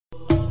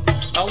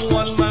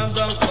أول ما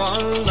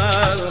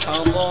دخلنا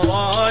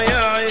الحضرة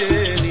يا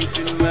عيني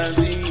في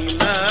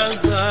المدينة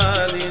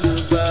زال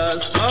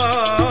الباس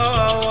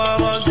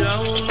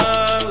ورجونا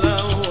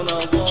له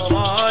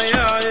نظرة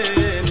يا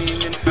عيني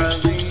من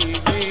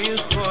حبيبي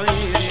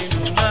خير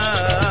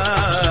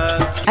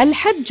الناس.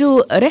 الحج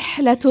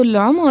رحلة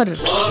العمر،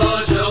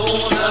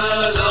 ورجونا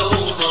له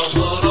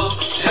نظرة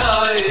يا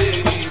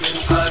عيني من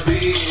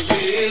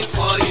حبيبي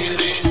خير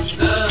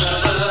الناس.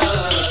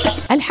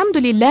 الحمد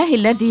لله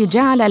الذي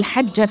جعل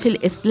الحج في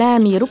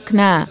الإسلام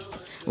ركنا،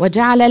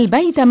 وجعل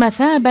البيت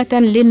مثابة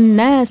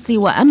للناس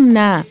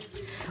وأمنا،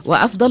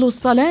 وأفضل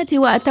الصلاة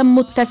وأتم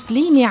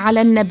التسليم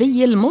على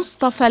النبي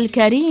المصطفى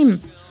الكريم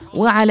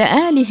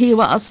وعلى آله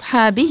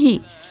وأصحابه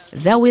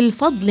ذوي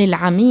الفضل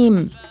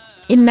العميم.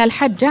 إن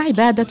الحج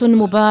عبادة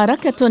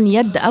مباركة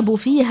يدأب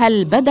فيها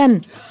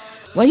البدن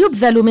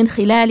ويبذل من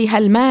خلالها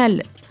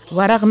المال،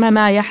 ورغم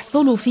ما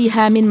يحصل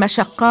فيها من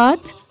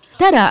مشقات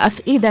ترى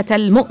أفئدة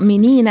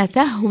المؤمنين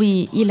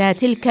تهوي إلى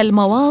تلك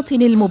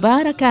المواطن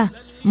المباركة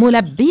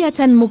ملبية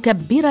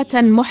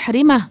مكبرة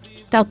محرمة،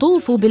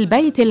 تطوف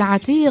بالبيت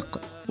العتيق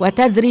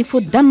وتذرف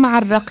الدمع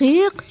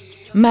الرقيق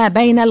ما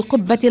بين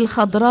القبة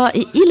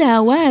الخضراء إلى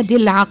وادي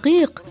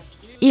العقيق،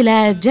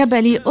 إلى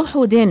جبل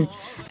أحد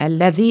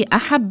الذي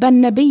أحب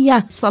النبي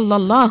صلى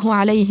الله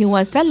عليه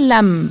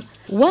وسلم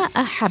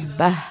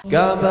وأحبه.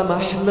 كعبة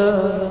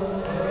محلى،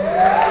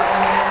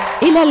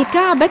 إلى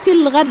الكعبة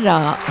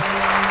الغراء،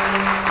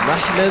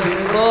 محلى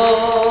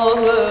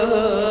ذكراها.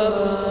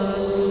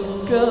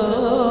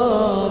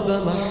 كعبة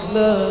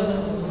محلى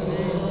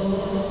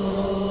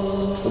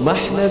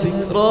ومحلى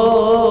ذكراها،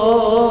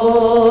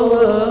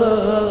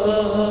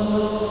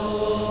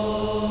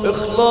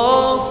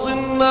 إخلاص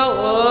النوايا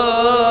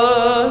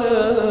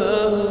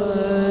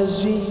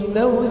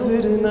جينا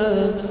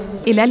وزرنا.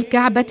 إلى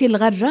الكعبة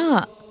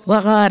الغراء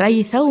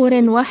وغاري ثور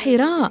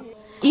وحراء،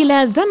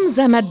 إلى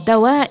زمزم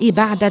الدواء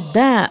بعد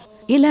الداء،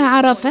 إلى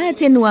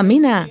عرفات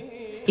ومنى،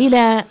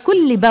 إلى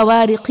كل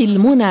بوارق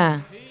المنى،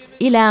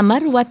 إلى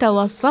مروة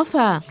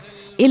والصفا،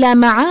 إلى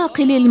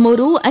معاقل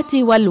المروءة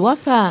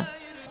والوفا،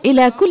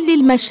 إلى كل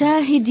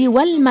المشاهد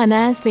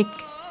والمناسك.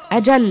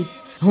 أجل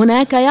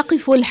هناك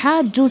يقف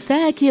الحاج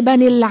ساكبا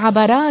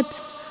العبرات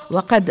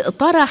وقد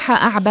طرح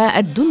أعباء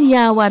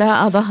الدنيا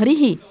وراء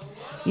ظهره،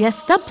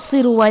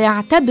 يستبصر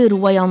ويعتبر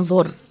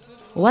وينظر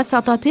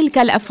وسط تلك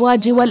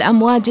الأفواج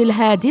والأمواج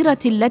الهادرة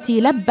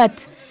التي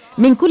لبت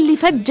من كل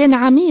فج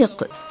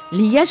عميق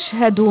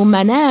ليشهدوا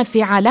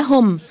منافع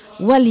لهم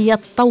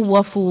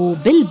وليطوفوا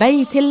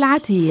بالبيت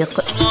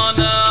العتيق.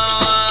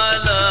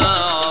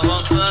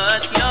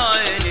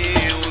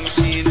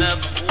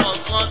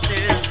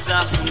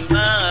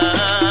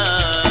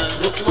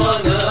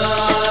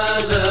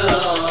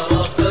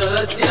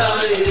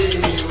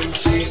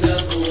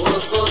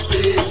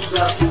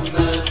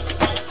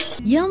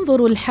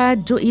 ينظر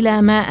الحاج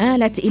إلى ما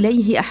آلت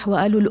إليه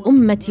أحوال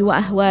الأمة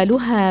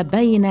وأهوالها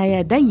بين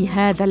يدي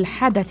هذا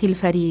الحدث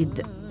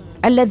الفريد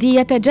الذي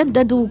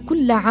يتجدد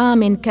كل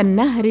عام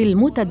كالنهر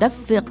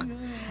المتدفق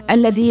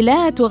الذي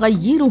لا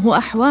تغيره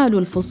أحوال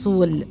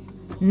الفصول.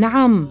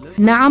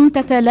 نعم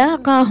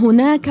تتلاقى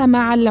هناك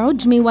مع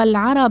العجم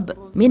والعرب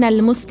من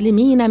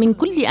المسلمين من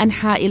كل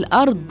أنحاء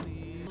الأرض،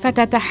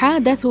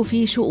 فتتحادث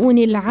في شؤون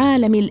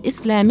العالم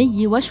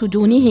الإسلامي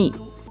وشجونه،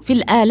 في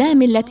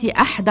الآلام التي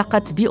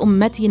أحدقت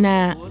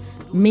بأمتنا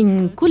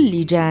من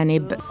كل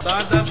جانب.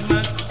 بعد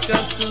مكة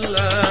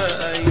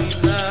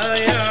لقينا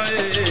يا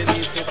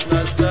عيني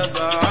طفنا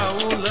سبعة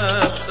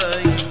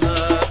ولبينا.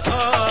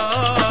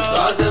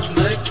 بعد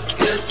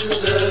مكة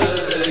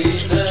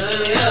لقينا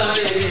يا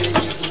عيني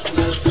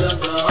طفنا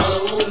سبعة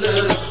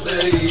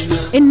ولبينا.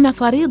 إن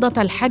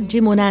فريضة الحج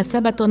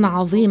مناسبة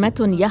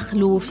عظيمة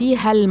يخلو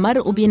فيها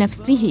المرء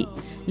بنفسه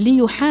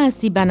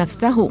ليحاسب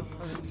نفسه،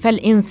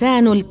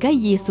 فالإنسان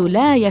الكيس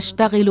لا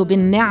يشتغل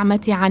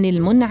بالنعمة عن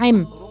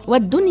المنعم،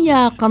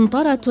 والدنيا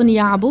قنطرة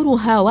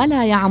يعبرها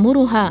ولا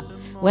يعمرها،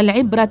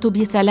 والعبرة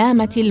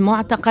بسلامة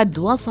المعتقد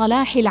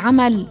وصلاح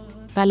العمل.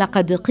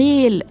 فلقد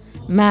قيل: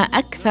 ما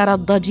أكثر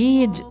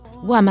الضجيج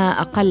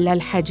وما أقل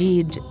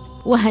الحجيج.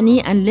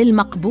 وهنيئا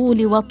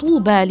للمقبول،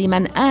 وطوبى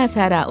لمن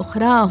آثر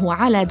أخراه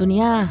على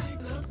دنياه،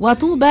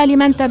 وطوبى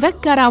لمن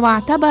تذكر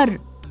واعتبر،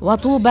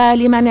 وطوبى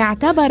لمن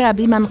اعتبر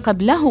بمن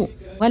قبله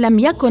ولم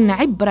يكن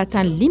عبرة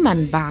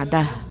لمن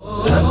بعده.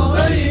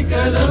 لبيك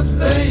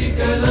لبيك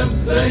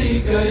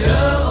لبيك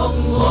يا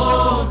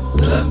الله،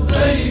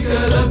 لبيك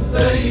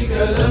لبيك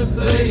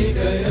لبيك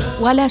يا.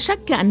 ولا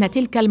شك أن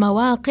تلك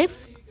المواقف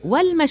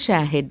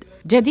والمشاهد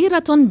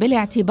جديرة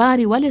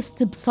بالاعتبار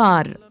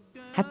والاستبصار،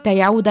 حتى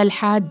يعود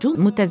الحاج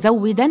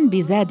متزودا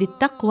بزاد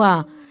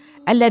التقوى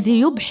الذي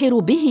يبحر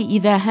به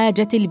إذا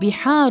هاجت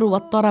البحار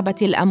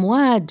واضطربت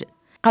الأمواج،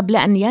 قبل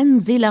أن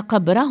ينزل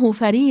قبره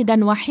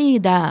فريدا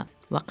وحيدا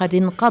وقد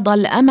انقضى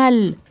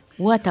الأمل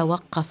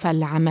وتوقف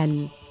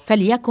العمل.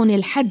 فليكن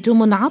الحج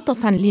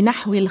منعطفا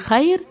لنحو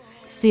الخير،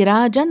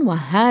 سراجا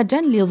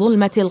وهاجا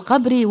لظلمة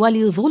القبر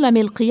ولظلم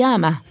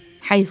القيامة،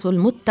 حيث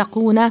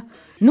المتقون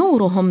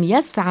نورهم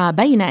يسعى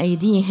بين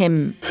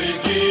أيديهم.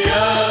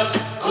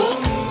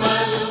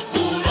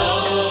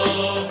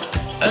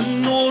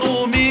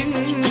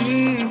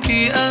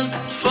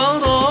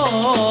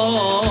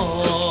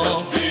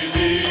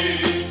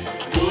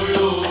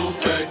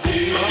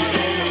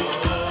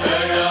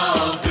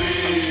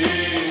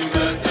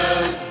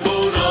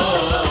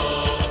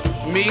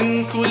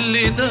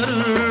 كل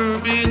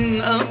درب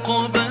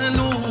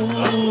أقبلوا.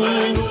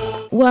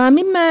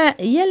 ومما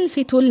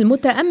يلفت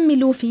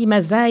المتأمل في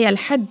مزايا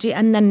الحج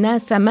أن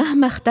الناس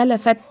مهما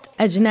اختلفت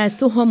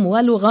أجناسهم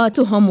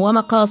ولغاتهم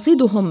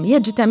ومقاصدهم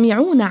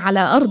يجتمعون على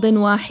أرض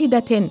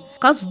واحدة،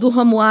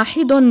 قصدهم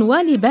واحد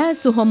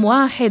ولباسهم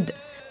واحد.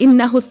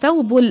 إنه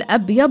الثوب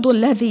الأبيض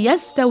الذي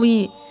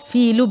يستوي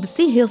في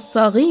لبسه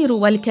الصغير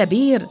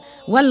والكبير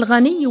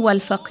والغني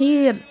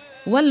والفقير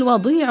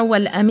والوضيع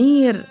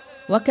والأمير.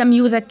 وكم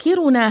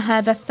يذكرنا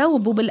هذا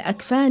الثوب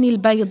بالأكفان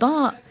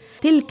البيضاء،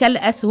 تلك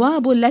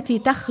الأثواب التي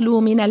تخلو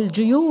من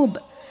الجيوب.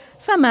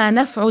 فما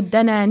نفع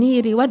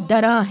الدنانير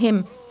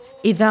والدراهم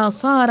إذا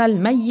صار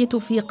الميت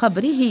في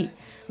قبره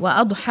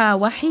وأضحى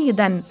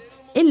وحيداً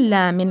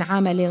إلا من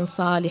عمل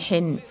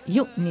صالح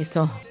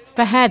يؤنسه.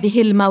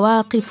 فهذه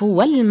المواقف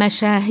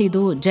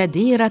والمشاهد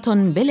جديرة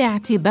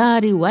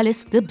بالاعتبار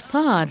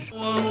والاستبصار.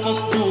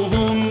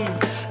 وقصدهم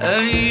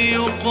أن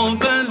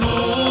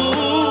يقبلوا.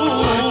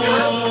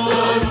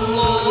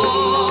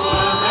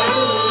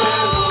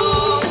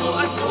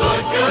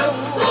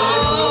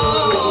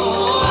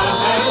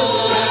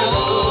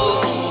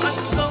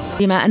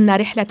 بما أن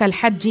رحلة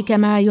الحج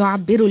كما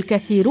يعبر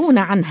الكثيرون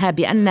عنها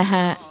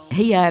بأنها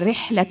هي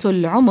رحلة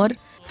العمر،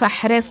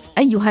 فاحرص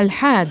أيها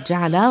الحاج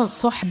على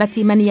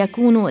صحبة من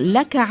يكون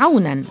لك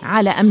عوناً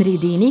على أمر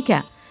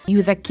دينك،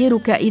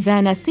 يذكرك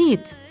إذا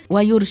نسيت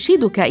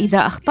ويرشدك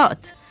إذا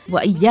أخطأت،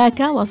 وإياك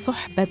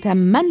وصحبة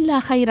من لا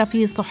خير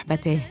في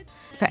صحبته،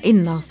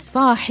 فإن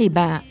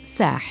الصاحب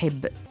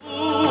ساحب.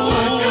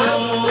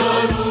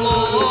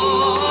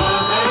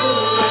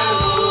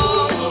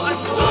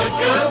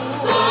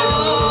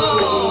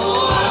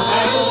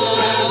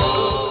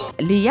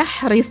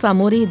 ليحرص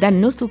مريد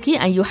النسك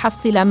أن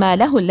يحصل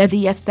ماله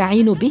الذي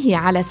يستعين به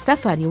على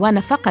السفر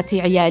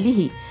ونفقة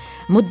عياله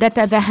مدة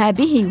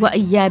ذهابه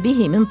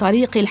وإيابه من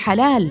طريق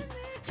الحلال.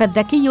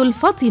 فالذكي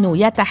الفطن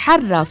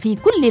يتحرى في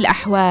كل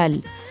الأحوال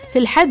في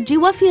الحج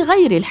وفي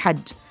غير الحج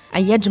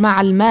أن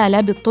يجمع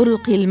المال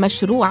بالطرق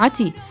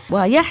المشروعة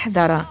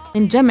ويحذر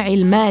من جمع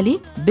المال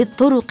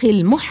بالطرق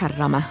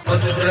المحرمة. قد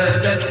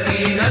زادت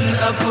فينا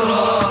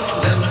الأفراح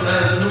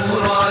لما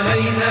نور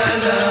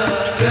علينا لا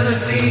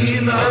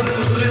كنسيم عن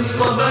كفر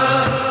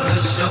الصباح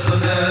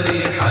نشقنا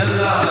ريح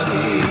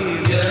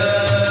العبيد يا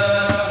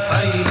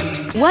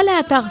حي.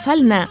 ولا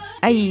تغفلنا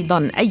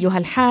أيضاً أيها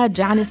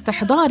الحاج عن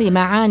استحضار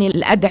معاني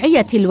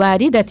الأدعية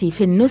الواردة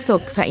في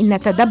النسك، فإن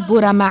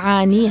تدبر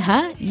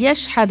معانيها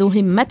يشحذ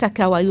همتك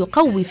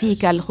ويقوي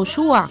فيك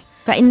الخشوع.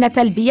 فإن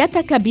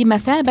تلبيتك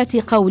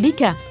بمثابة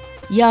قولك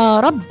يا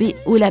رب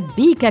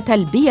ألبيك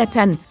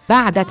تلبية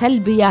بعد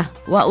تلبية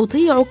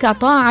وأطيعك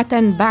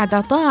طاعة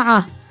بعد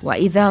طاعة.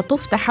 وإذا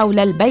طفت حول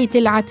البيت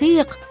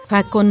العتيق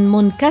فكن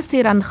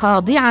منكسراً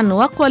خاضعاً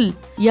وقل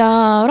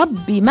يا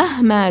رب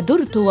مهما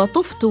درت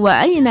وطفت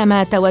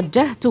وأينما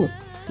توجهت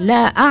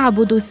لا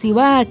أعبد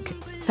سواك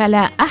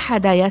فلا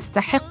أحد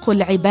يستحق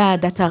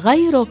العبادة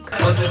غيرك.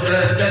 قد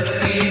زادت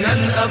فينا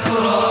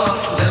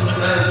الأفراح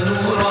لما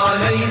نور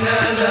علينا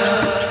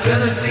لا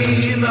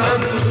كنسيم عن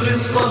كفر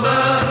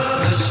الصباح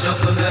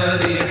نشقنا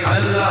ريح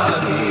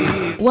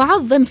العبيد.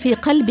 وعظم في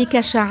قلبك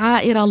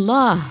شعائر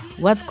الله،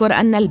 واذكر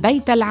أن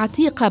البيت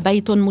العتيق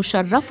بيت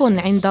مشرف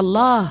عند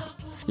الله،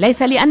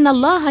 ليس لأن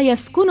الله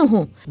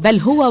يسكنه بل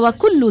هو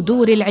وكل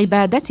دور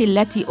العبادة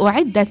التي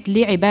أعدت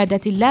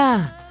لعبادة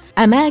الله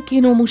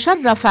أماكن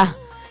مشرفة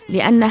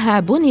لأنها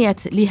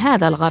بنيت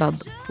لهذا الغرض،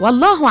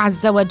 والله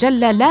عز وجل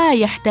لا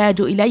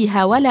يحتاج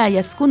إليها ولا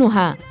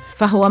يسكنها،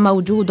 فهو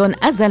موجود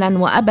أزلاً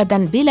وأبداً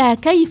بلا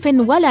كيف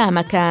ولا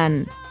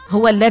مكان.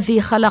 هو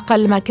الذي خلق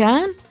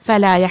المكان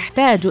فلا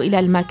يحتاج إلى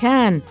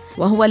المكان،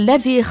 وهو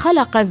الذي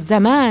خلق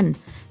الزمان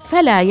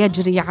فلا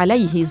يجري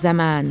عليه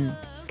زمان.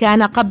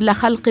 كان قبل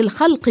خلق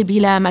الخلق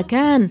بلا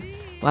مكان،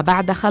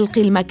 وبعد خلق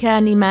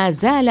المكان ما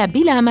زال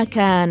بلا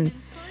مكان.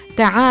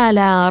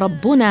 تعالى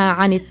ربنا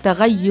عن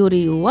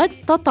التغير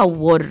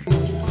والتطور.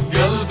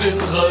 قلبي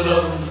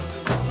انغرم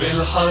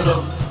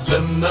بالحرم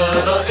لما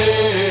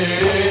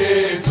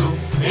رأيته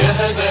يا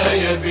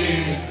هدايا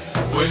بيه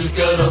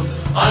والكرم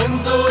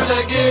عنده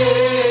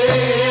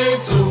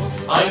لقيته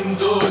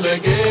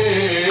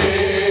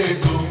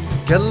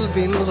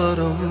قلبي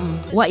انغرم.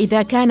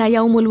 وإذا كان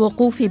يوم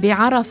الوقوف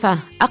بعرفة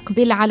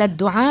أقبل على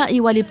الدعاء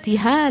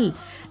والابتهال،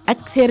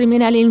 أكثر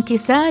من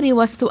الانكسار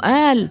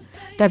والسؤال،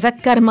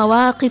 تذكر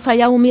مواقف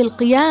يوم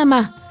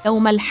القيامة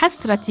يوم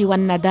الحسرة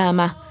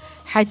والندامة،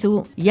 حيث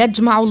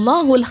يجمع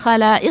الله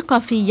الخلائق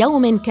في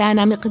يوم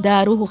كان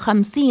مقداره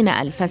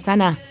 50,000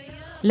 سنة.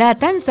 لا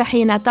تنس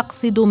حين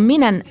تقصد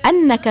منى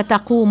أنك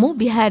تقوم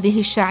بهذه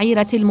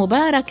الشعيرة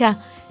المباركة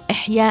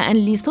إحياء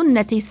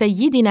لسنة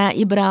سيدنا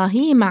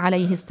إبراهيم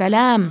عليه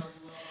السلام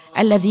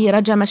الذي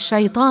رجم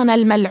الشيطان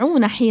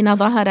الملعون حين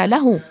ظهر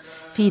له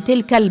في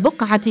تلك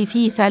البقعة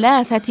في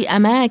 3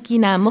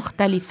 أماكن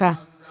مختلفة.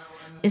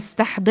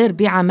 استحضر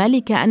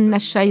بعملك أن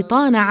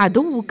الشيطان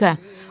عدوك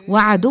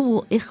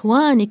وعدو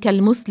إخوانك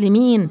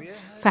المسلمين،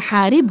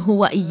 فحاربه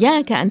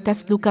وإياك أن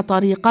تسلك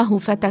طريقه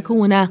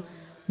فتكون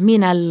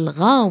من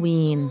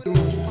الغاوين.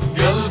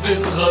 قلبي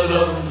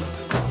انغرم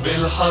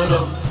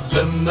بالحرم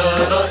لما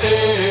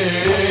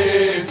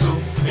رأيته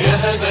يا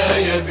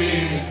هدايا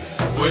بيه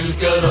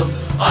والكرم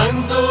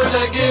عنده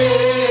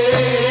لقيته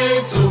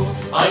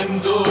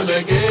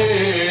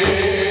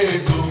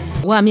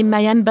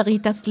ومما ينبغي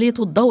تسليط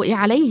الضوء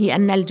عليه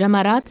أن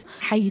الجمرات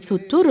حيث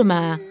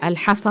ترمى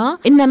الحصى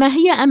إنما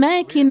هي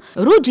أماكن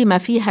رجم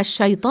فيها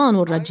الشيطان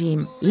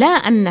الرجيم، لا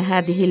أن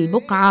هذه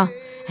البقعة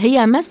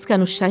هي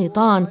مسكن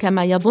الشيطان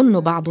كما يظن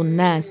بعض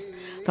الناس،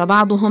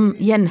 فبعضهم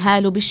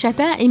ينهال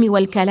بالشتائم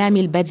والكلام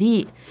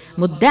البذيء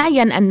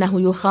مدعياً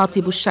أنه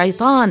يخاطب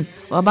الشيطان،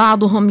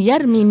 وبعضهم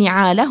يرمي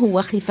نعاله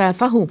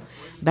وخفافه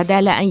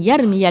بدل أن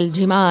يرمي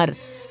الجمار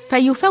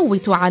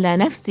فيفوت على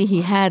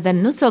نفسه هذا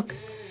النسك.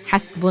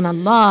 حسبنا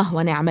الله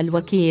ونعم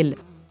الوكيل.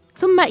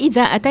 ثم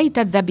إذا أتيت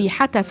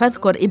الذبيحة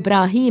فاذكر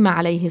إبراهيم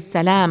عليه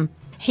السلام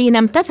حين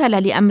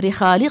امتثل لأمر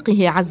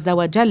خالقه عز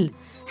وجل،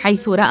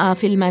 حيث رأى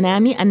في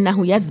المنام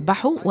أنه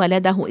يذبح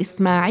ولده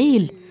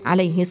إسماعيل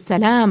عليه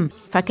السلام،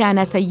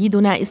 فكان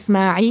سيدنا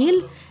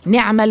إسماعيل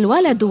نعم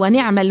الولد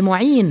ونعم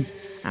المعين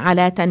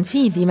على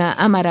تنفيذ ما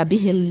أمر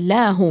به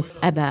الله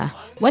أباه.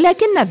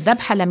 ولكن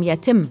الذبح لم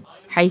يتم،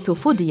 حيث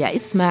فدي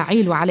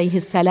إسماعيل عليه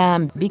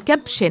السلام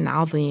بكبش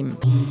عظيم.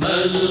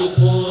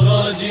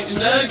 القرى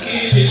جئناك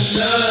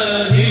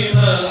لله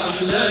ما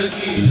أحلاك،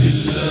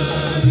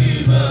 لله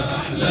ما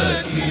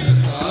أحلاك،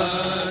 نسعى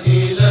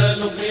إلى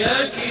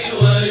لقياك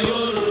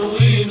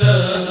ويروينا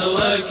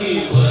هواك،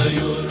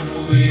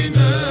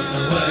 ويروينا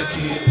هواك.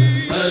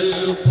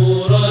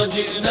 القرى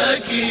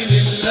جئناك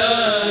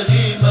لله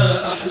ما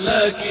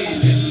أحلاك،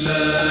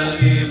 لله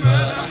ما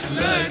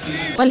أحلاك.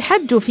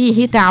 والحج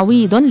فيه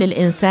تعويد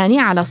للإنسان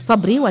على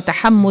الصبر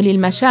وتحمل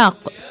المشاق،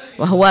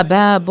 وهو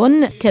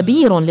باب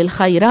كبير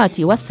للخيرات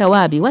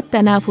والثواب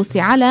والتنافس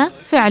على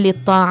فعل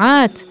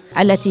الطاعات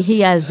التي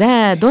هي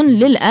زاد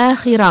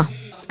للآخرة.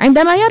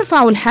 عندما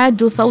يرفع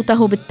الحاج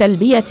صوته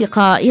بالتلبية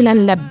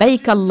قائلا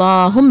لبيك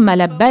اللهم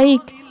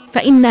لبيك،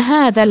 فإن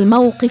هذا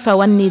الموقف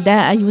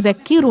والنداء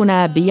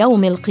يذكرنا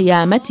بيوم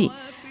القيامة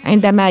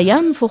عندما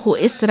ينفخ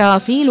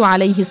إسرافيل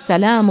عليه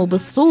السلام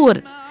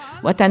بالصور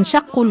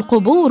وتنشق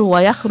القبور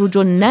ويخرج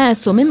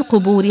الناس من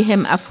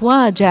قبورهم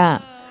أفواجا،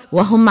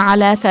 وهم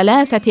على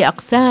 3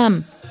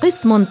 أقسام: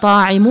 قسم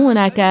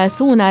طاعمون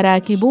كاسون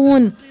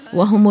راكبون،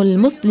 وهم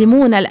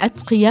المسلمون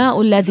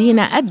الأتقياء الذين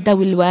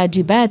أدوا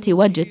الواجبات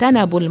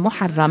واجتنبوا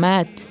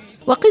المحرمات،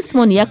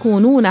 وقسم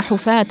يكونون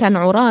حفاة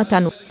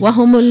عراة،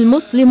 وهم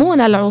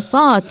المسلمون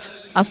العصاة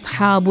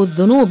أصحاب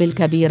الذنوب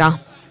الكبيرة،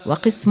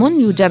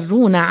 وقسم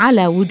يجرون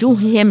على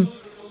وجوههم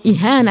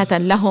إهانة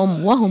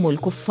لهم وهم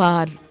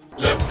الكفار.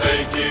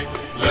 لبيك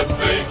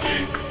لبيك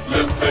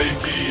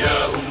لبيك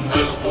يا أم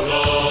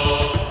القرى،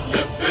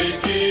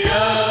 لبيك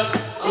يا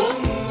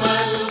أم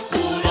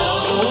القرى،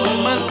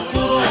 أم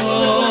القرى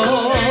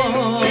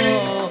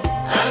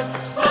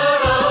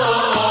أسفرا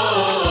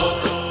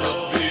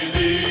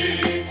فاستقبلي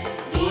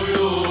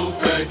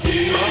ضيوفك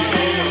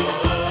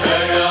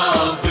يا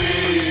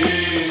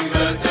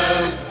عظيمة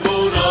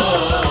الذرى.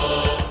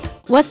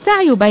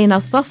 والسعي بين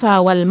الصفا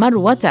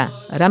والمروة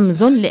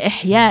رمز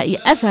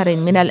لإحياء أثر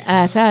من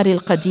الآثار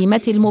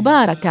القديمة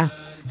المباركة،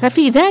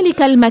 ففي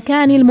ذلك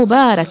المكان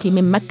المبارك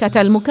من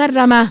مكة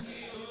المكرمة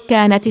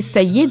كانت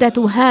السيدة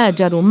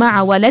هاجر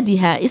مع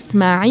ولدها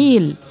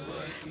إسماعيل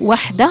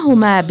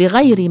وحدهما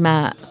بغير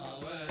ماء،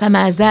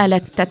 فما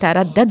زالت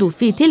تتردد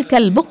في تلك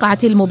البقعة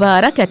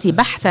المباركة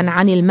بحثاً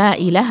عن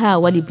الماء لها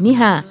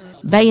ولابنها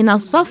بين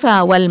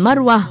الصفا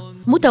والمروة،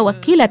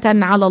 متوكلة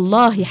على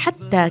الله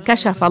حتى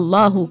كشف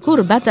الله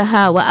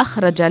كربتها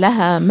وأخرج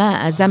لها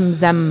ماء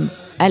زمزم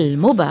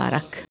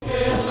المبارك.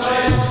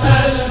 يسعد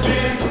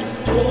قلبي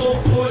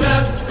طوف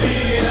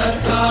لبي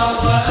أسعى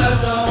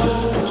وأدعو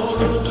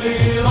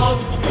أرضي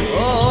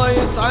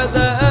ربي، يسعد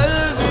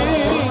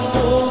قلبي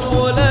طوف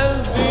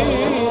لبي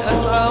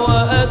أسعى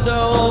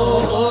وأدعو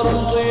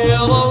أرضي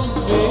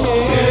ربي.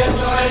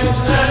 يسعد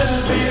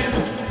قلبي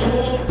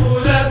طوف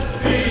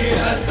لبي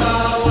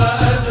أسعى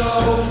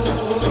وأدعو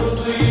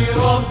أرضي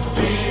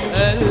ربي،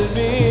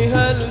 قلبي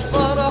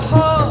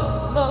هالفرحة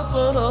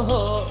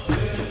نطرها.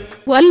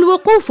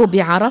 والوقوف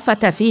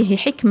بعرفة فيه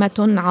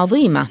حكمة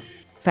عظيمة،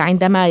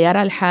 فعندما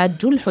يرى الحاج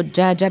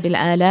الحجاج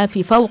بالآلاف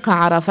فوق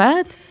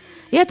عرفات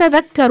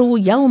يتذكر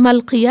يوم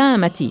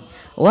القيامة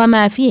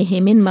وما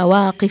فيه من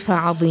مواقف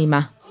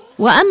عظيمة.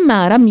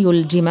 وأما رمي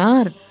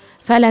الجمار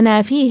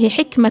فلنا فيه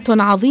حكمة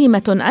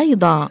عظيمة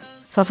أيضا،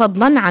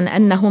 ففضلاً عن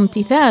أنه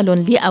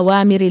امتثال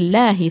لأوامر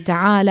الله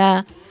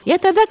تعالى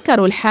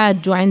يتذكر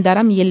الحاج عند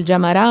رمي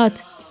الجمرات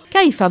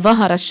كيف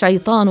ظهر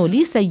الشيطان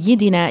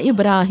لسيدنا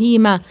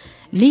إبراهيم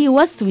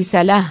ليوسوس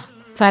له،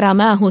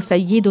 فرماه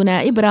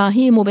سيدنا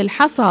إبراهيم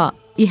بالحصى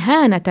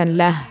إهانة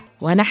له،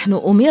 ونحن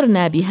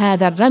أمرنا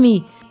بهذا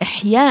الرمي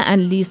إحياء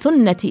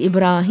لسنة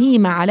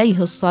إبراهيم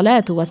عليه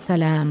الصلاة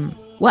والسلام.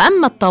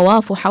 وأما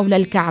الطواف حول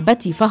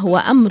الكعبة فهو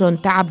أمر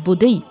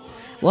تعبدي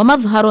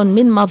ومظهر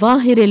من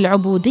مظاهر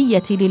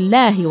العبودية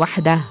لله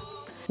وحده،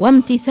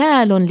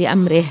 وامتثال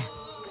لأمره،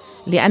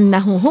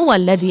 لأنه هو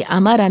الذي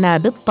أمرنا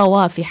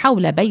بالطواف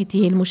حول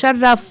بيته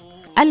المشرف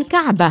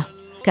الكعبة،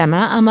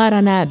 كما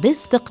أمرنا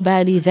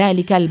باستقبال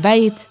ذلك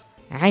البيت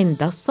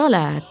عند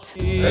الصلاة.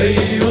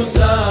 أي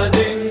سعد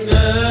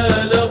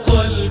نال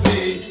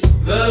قلبي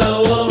ذا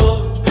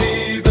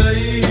وربي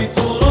بيت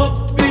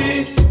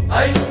ربي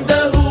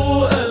عنده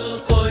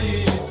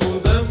ألقيت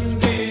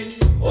ذنبي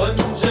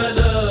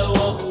وانجلى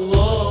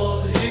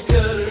والله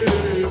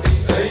كربي.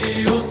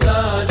 أي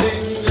سعد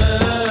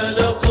نال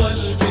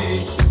قلبي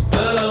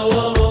ذا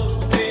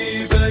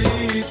وربي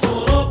بيت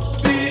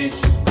ربي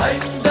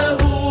عنده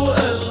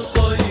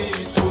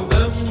ألقيت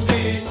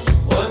ذنبي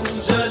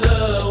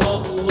وانجلى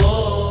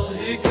والله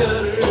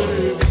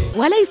كربي.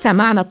 وليس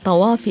معنى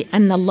الطواف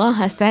أن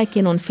الله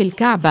ساكن في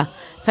الكعبة،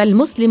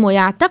 فالمسلم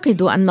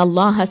يعتقد أن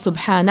الله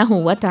سبحانه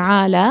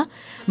وتعالى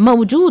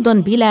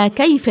موجود بلا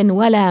كيف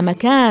ولا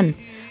مكان،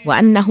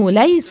 وأنه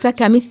ليس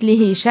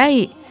كمثله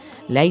شيء،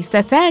 ليس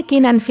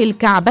ساكنا في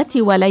الكعبة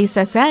وليس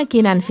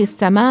ساكنا في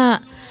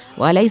السماء،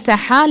 وليس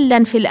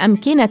حالا في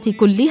الأمكنة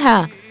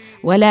كلها،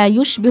 ولا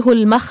يشبه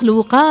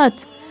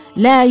المخلوقات،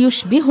 لا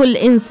يشبه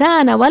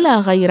الإنسان ولا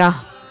غيره،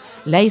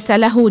 ليس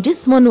له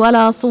جسم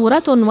ولا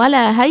صورة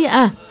ولا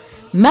هيئة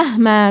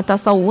مهما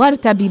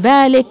تصورت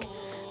ببالك،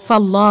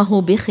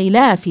 فالله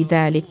بخلاف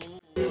ذلك.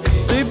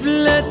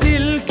 قبلة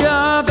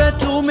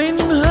الكعبة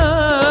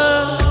منها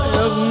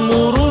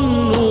يغمر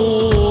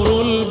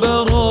النور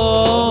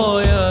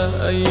البرايا.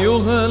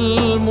 أيها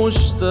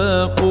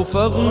المشتاق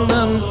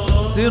فاغنم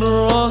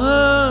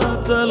سرها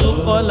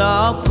تلقى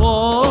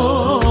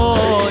العطايا.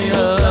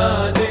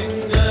 سعد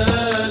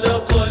نال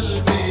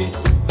قلبي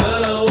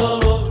ذا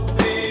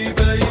وربي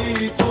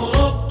بيت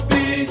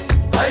ربي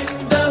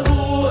عنده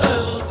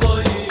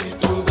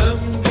ألقيت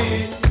ذنبي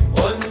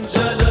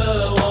وانجلى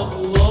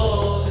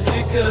والله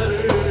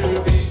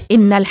كربي.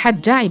 إن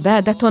الحج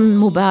عبادة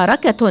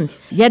مباركة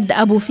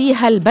يدأب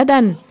فيها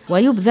البدن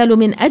ويبذل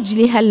من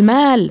أجلها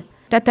المال،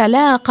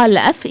 تتلاقى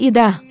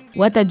الأفئدة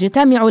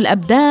وتجتمع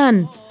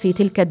الأبدان في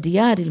تلك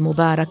الديار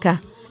المباركة،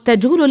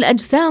 تجول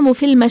الأجسام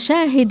في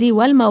المشاهد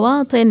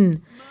والمواطن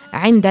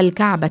عند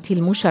الكعبة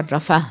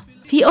المشرفة،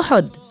 في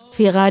أحد،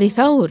 في غار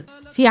ثور،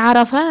 في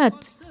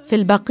عرفات، في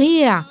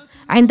البقيع،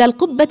 عند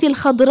القبة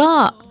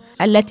الخضراء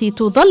التي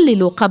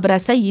تظلل قبر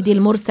سيد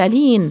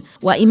المرسلين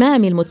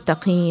وإمام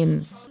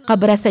المتقين،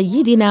 قبر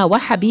سيدنا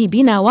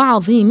وحبيبنا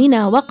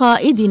وعظيمنا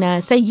وقائدنا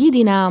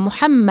سيدنا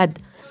محمد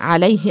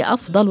عليه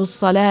أفضل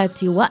الصلاة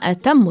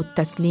وأتم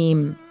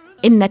التسليم.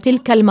 إن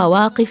تلك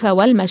المواقف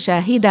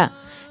والمشاهد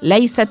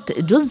ليست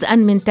جزءاً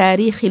من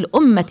تاريخ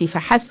الأمة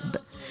فحسب،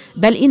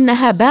 بل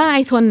إنها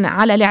باعث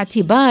على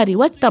الاعتبار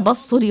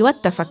والتبصر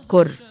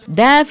والتفكر،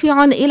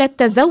 دافع إلى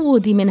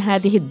التزود من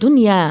هذه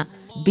الدنيا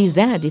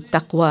بزاد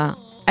التقوى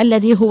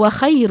الذي هو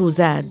خير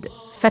زاد.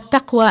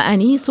 فالتقوى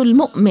أنيس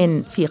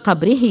المؤمن في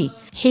قبره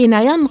حين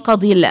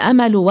ينقضي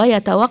الأمل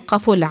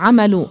ويتوقف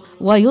العمل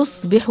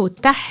ويصبح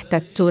تحت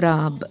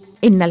التراب.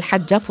 إن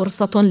الحج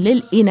فرصة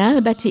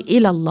للإنابة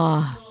إلى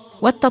الله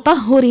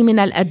والتطهر من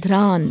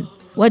الأدران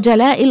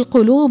وجلاء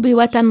القلوب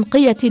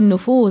وتنقية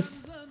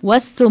النفوس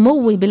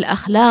والسمو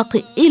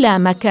بالأخلاق إلى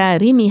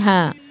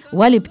مكارمها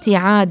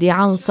والابتعاد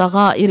عن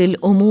صغائر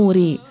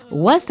الأمور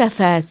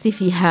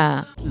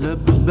وسفاسفها.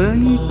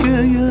 لبيك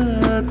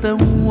يا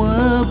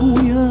تواب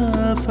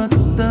يا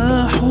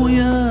فتاح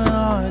يا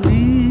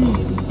عليم،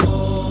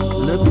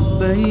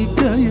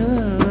 لبيك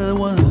يا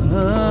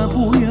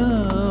وهاب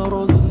يا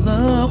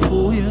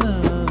رزاق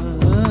يا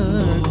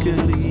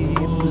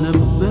كريم،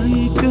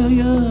 لبيك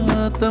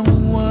يا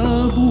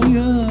تواب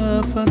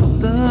يا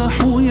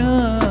فتاح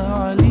يا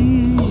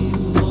عليم.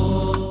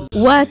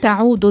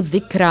 وتعود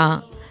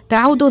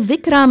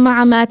الذكرى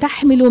مع ما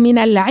تحمل من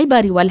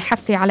العبر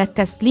والحث على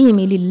التسليم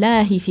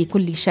لله في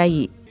كل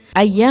شيء.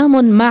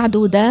 أيام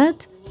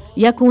معدودات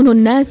يكون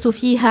الناس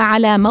فيها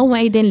على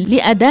موعد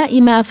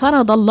لأداء ما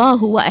فرض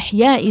الله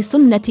وإحياء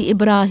سنة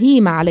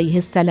إبراهيم عليه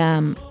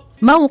السلام،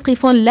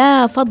 موقف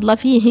لا فضل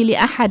فيه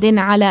لأحد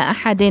على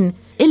أحد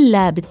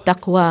إلا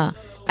بالتقوى،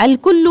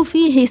 الكل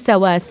فيه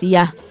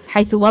سواسية،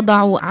 حيث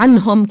وضعوا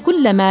عنهم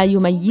كل ما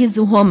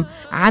يميزهم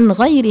عن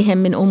غيرهم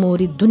من أمور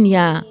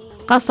الدنيا،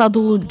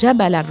 قصدوا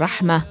جبل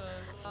الرحمة.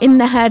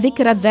 إنها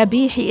ذكرى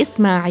الذبيح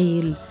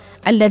إسماعيل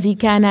الذي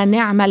كان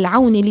نعم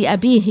العون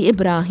لأبيه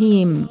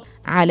إبراهيم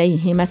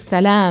عليهما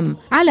السلام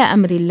على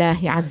أمر الله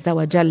عز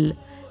وجل،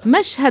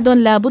 مشهد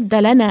لا بد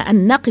لنا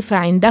أن نقف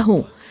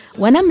عنده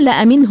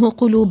ونملأ منه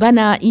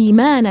قلوبنا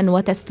إيمانا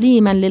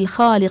وتسليما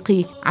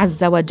للخالق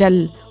عز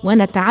وجل،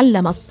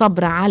 ونتعلم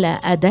الصبر على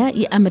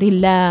أداء أمر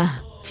الله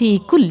في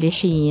كل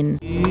حين.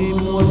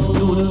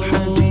 وفد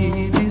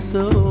الحجيج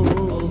سرى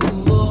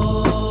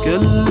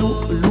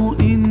كاللؤلؤ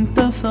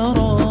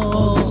انتثرى،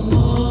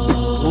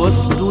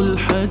 وفد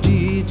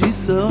الحجيج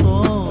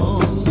سرى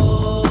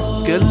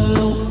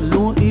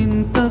كاللؤلؤ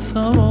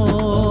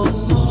انتثرى،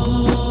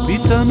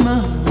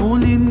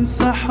 بتمهل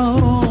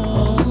سحرا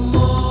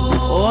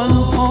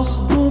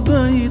والقصد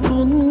بيت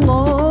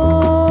الله.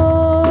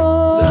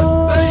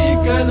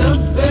 لبيك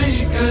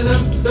لبيك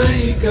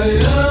لبيك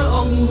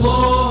يا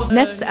الله.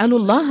 نسأل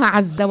الله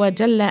عز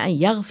وجل أن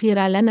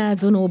يغفر لنا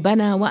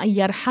ذنوبنا وأن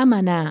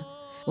يرحمنا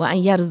وأن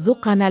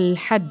يرزقنا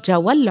الحج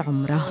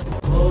والعمرة.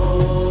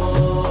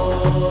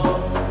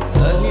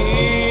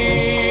 أهي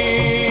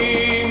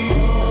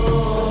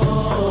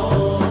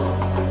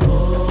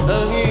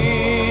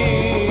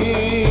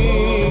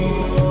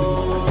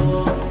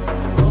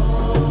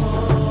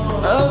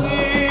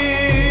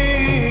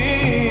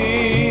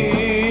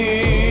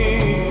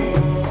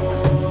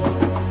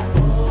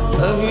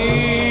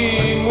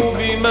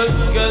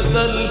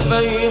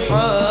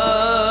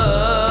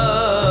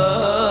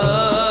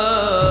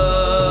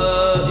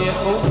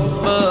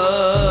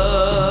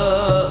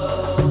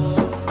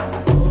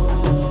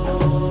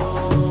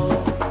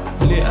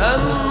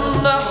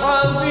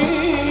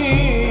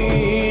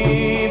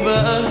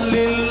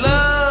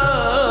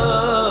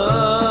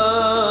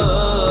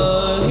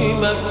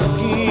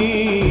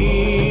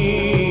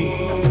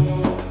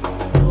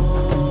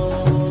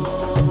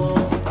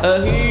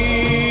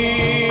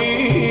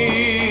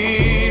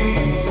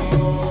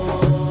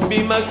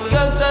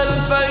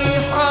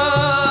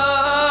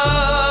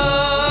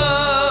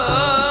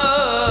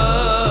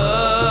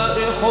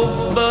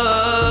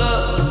حبا،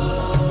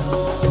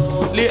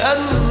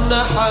 لأن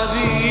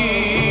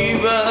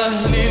حبيب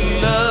أهل